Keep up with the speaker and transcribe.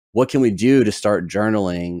what can we do to start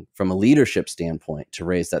journaling from a leadership standpoint to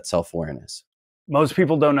raise that self-awareness? Most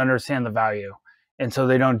people don't understand the value, and so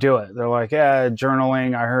they don't do it. They're like, yeah,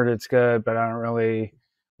 journaling, I heard it's good, but I don't really,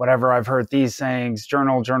 whatever, I've heard these things,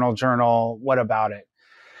 journal, what about it?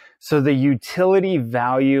 So the utility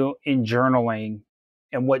value in journaling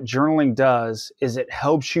and what journaling does is it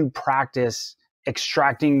helps you practice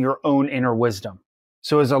extracting your own inner wisdom.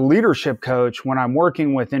 So as a leadership coach, when I'm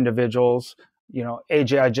working with individuals,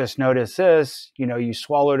 AJ, I just noticed this, you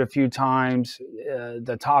swallowed a few times.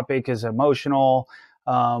 The topic is emotional.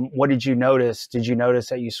 What did you notice? Did you notice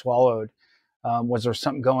that you swallowed? Was there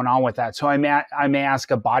something going on with that? So I may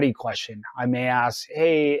ask a body question. I may ask,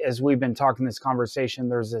 hey, as we've been talking this conversation,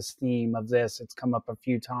 there's this theme of this. It's come up a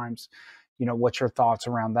few times. What's your thoughts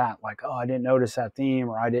around that? Like, oh, I didn't notice that theme,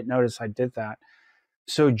 or I didn't notice I did that.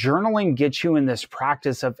 So journaling gets you in this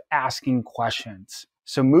practice of asking questions.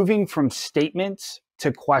 So moving from statements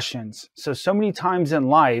to questions. So many times in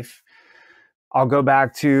life, I'll go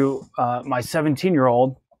back to my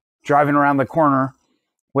 17-year-old driving around the corner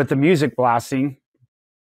with the music blasting.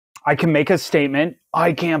 I can make a statement.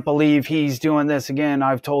 I can't believe he's doing this again.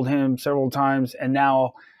 I've told him several times. And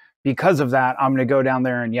now because of that, I'm going to go down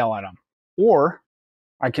there and yell at him. Or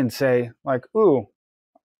I can say like, ooh,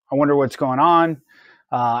 I wonder what's going on.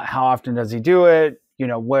 How often does he do it?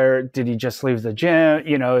 Where did he just leave the gym?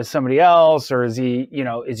 Is somebody else, or is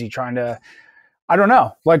he trying to, I don't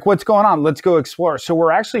know, like what's going on? Let's go explore. So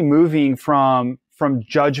we're actually moving from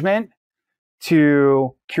judgment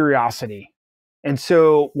to curiosity. And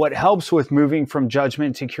so what helps with moving from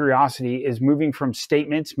judgment to curiosity is moving from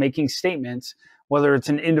statements, making statements, whether it's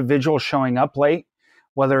an individual showing up late,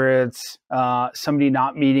 whether it's somebody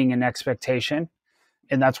not meeting an expectation,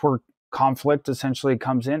 and that's where conflict essentially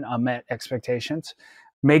comes in, unmet expectations,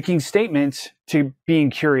 making statements, to being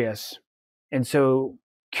curious. And so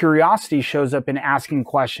curiosity shows up in asking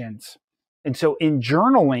questions. And so in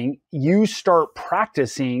journaling, you start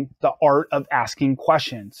practicing the art of asking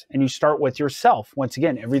questions, and you start with yourself. Once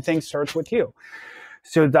again, everything starts with you.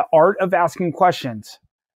 So the art of asking questions,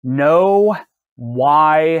 no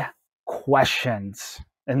why questions.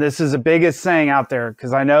 And this is the biggest saying out there,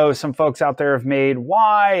 because I know some folks out there have made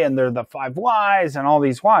why, and they're the 5 whys and all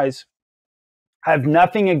these whys. I have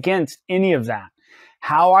nothing against any of that.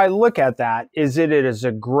 How I look at that is that it is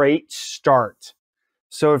a great start.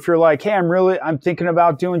 So if you're like, hey, I'm thinking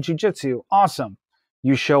about doing jujitsu, awesome.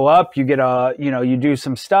 You show up, you get you do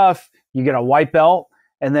some stuff, you get a white belt,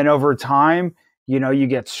 and then over time, you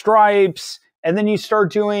get stripes, and then you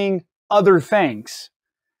start doing other things.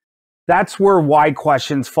 That's where why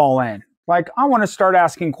questions fall in. Like, I want to start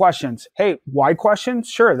asking questions. Hey, why questions?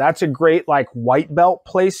 Sure, that's a great white belt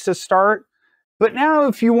place to start. But now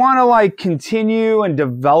if you want to continue and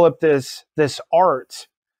develop this art,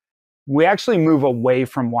 we actually move away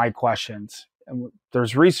from why questions. And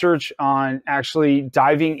there's research on actually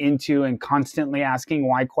diving into and constantly asking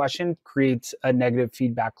why question creates a negative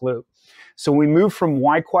feedback loop. So we move from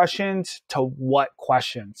why questions to what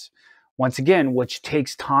questions. Once again, which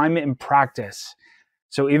takes time and practice.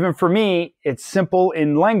 So even for me, it's simple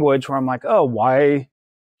in language where I'm like, oh, why?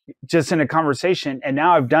 Just in a conversation. And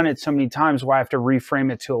now I've done it so many times where I have to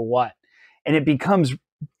reframe it to a what. And it becomes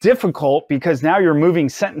difficult because now you're moving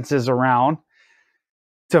sentences around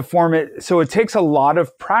to form it. So it takes a lot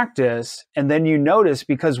of practice. And then you notice,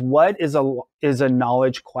 because what is a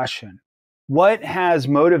knowledge question? What has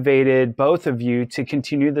motivated both of you to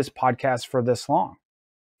continue this podcast for this long?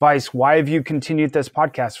 Vice, why have you continued this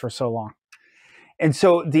podcast for so long? And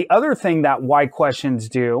so the other thing that why questions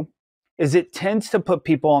do is it tends to put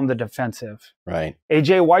people on the defensive. Right.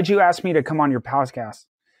 AJ, why'd you ask me to come on your podcast?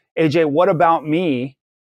 AJ, what about me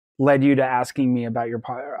led you to asking me about me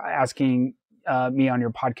on your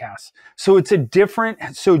podcast? So it's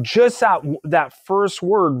so just that first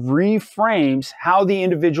word reframes how the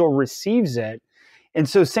individual receives it. And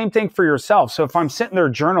so same thing for yourself. So if I'm sitting there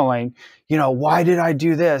journaling, why did I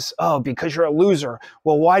do this? Oh, because you're a loser.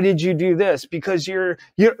 Well, why did you do this? Because you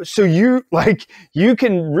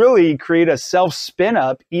can really create a self spin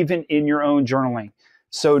up even in your own journaling.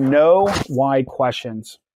 So no why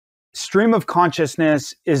questions. Stream of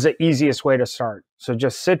consciousness is the easiest way to start. So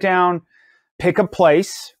just sit down, pick a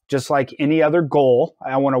place, just like any other goal.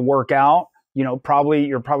 I want to work out. You're probably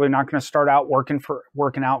not going to start out working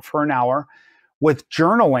out for an hour. With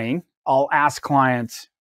journaling, I'll ask clients,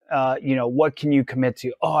 what can you commit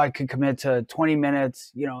to? Oh, I could commit to 20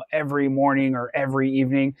 minutes, every morning or every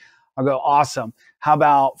evening. I'll go, awesome. How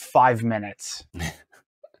about 5 minutes?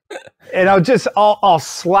 And I'll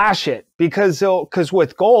slash it because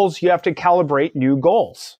with goals, you have to calibrate new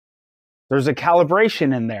goals. There's a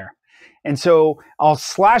calibration in there. And so I'll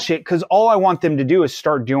slash it because all I want them to do is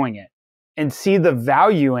start doing it and see the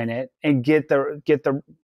value in it and get the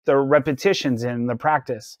repetitions in the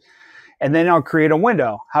practice. And then I'll create a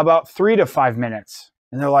window. How about 3 to 5 minutes?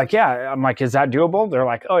 And they're like, yeah. I'm like, is that doable? They're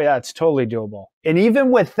like, oh yeah, it's totally doable. And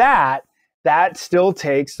even with that, that still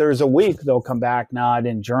takes, there's a week they'll come back, no, I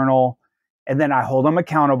didn't journal. And then I hold them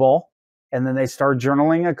accountable. And then they start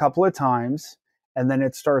journaling a couple of times. And then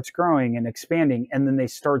it starts growing and expanding. And then they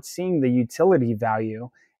start seeing the utility value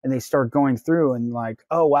and they start going through and like,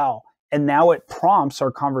 oh, wow. And now it prompts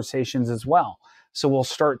our conversations as well. So we'll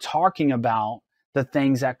start talking about the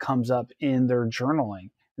things that comes up in their journaling.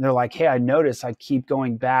 And they're like, hey, I notice I keep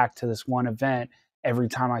going back to this one event every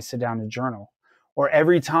time I sit down to journal. Or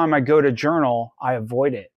every time I go to journal, I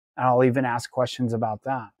avoid it. And I'll even ask questions about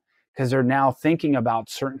that because they're now thinking about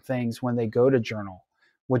certain things when they go to journal,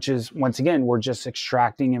 which is, once again, we're just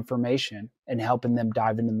extracting information and helping them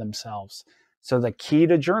dive into themselves. So the key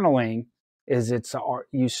to journaling is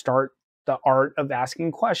you start the art of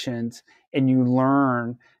asking questions and you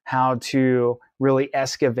learn how to really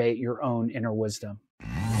excavate your own inner wisdom.